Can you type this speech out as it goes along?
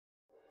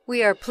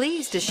We are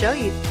pleased to show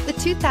you the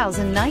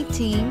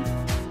 2019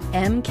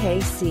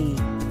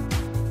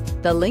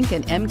 MKC. The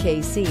Lincoln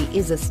MKC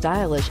is a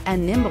stylish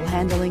and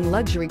nimble-handling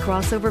luxury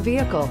crossover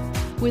vehicle.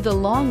 With a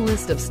long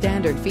list of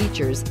standard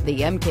features, the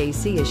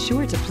MKC is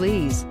sure to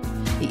please.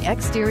 The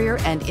exterior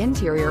and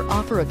interior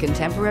offer a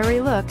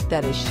contemporary look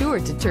that is sure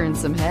to turn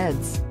some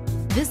heads.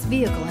 This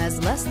vehicle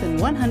has less than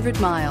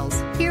 100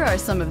 miles. Here are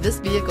some of this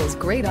vehicle's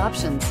great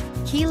options: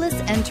 keyless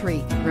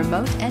entry,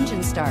 remote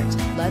engine start,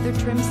 leather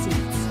trim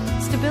seats,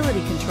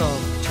 stability control,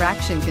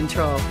 traction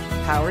control,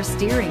 power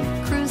steering,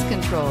 cruise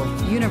control,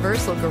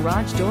 universal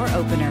garage door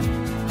opener,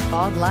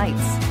 fog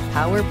lights,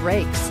 power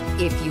brakes.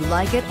 If you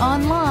like it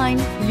online,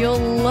 you'll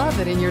love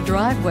it in your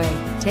driveway.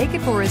 Take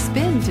it for a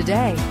spin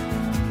today.